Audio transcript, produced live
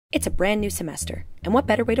It's a brand new semester, and what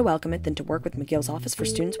better way to welcome it than to work with McGill's Office for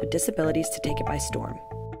Students with Disabilities to take it by storm.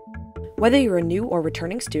 Whether you're a new or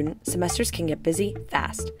returning student, semesters can get busy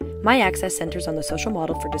fast. My Access centers on the social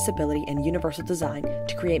model for disability and universal design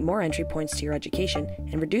to create more entry points to your education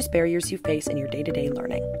and reduce barriers you face in your day-to-day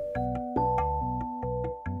learning.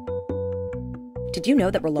 Did you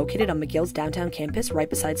know that we're located on McGill's downtown campus right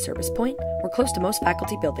beside Service Point? We're close to most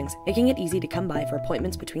faculty buildings, making it easy to come by for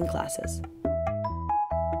appointments between classes.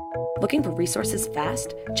 Looking for resources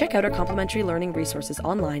fast? Check out our complimentary learning resources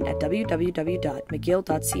online at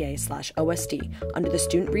www.mcgill.ca/OSD under the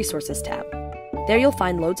Student Resources tab. There you'll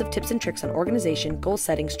find loads of tips and tricks on organization, goal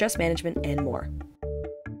setting, stress management, and more.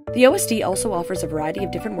 The OSD also offers a variety of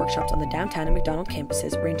different workshops on the downtown and McDonald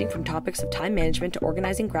campuses, ranging from topics of time management to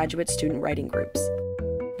organizing graduate student writing groups.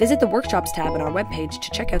 Visit the Workshops tab on our webpage to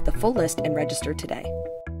check out the full list and register today.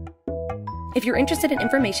 If you're interested in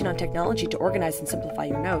information on technology to organize and simplify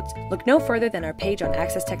your notes, look no further than our page on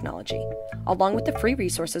Access Technology. Along with the free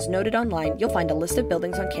resources noted online, you'll find a list of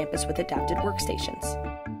buildings on campus with adapted workstations.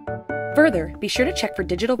 Further, be sure to check for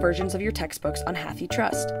digital versions of your textbooks on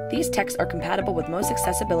HathiTrust. These texts are compatible with most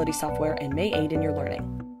accessibility software and may aid in your learning.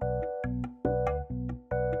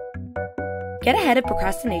 Get ahead of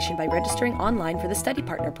procrastination by registering online for the Study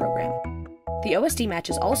Partner program. The OSD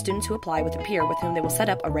matches all students who apply with a peer with whom they will set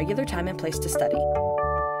up a regular time and place to study.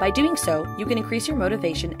 By doing so, you can increase your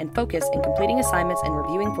motivation and focus in completing assignments and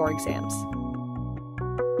reviewing for exams.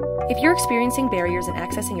 If you're experiencing barriers in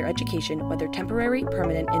accessing your education, whether temporary,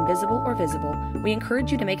 permanent, invisible, or visible, we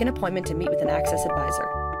encourage you to make an appointment to meet with an Access advisor.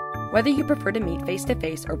 Whether you prefer to meet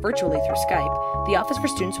face-to-face or virtually through Skype, the Office for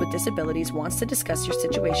Students with Disabilities wants to discuss your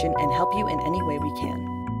situation and help you in any way we can.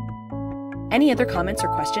 Any other comments or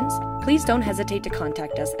questions? Please don't hesitate to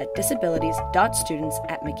contact us at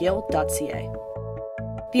disabilities.students@mcgill.ca.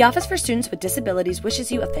 The Office for Students with Disabilities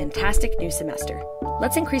wishes you a fantastic new semester.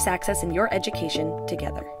 Let's increase access in your education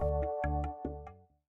together.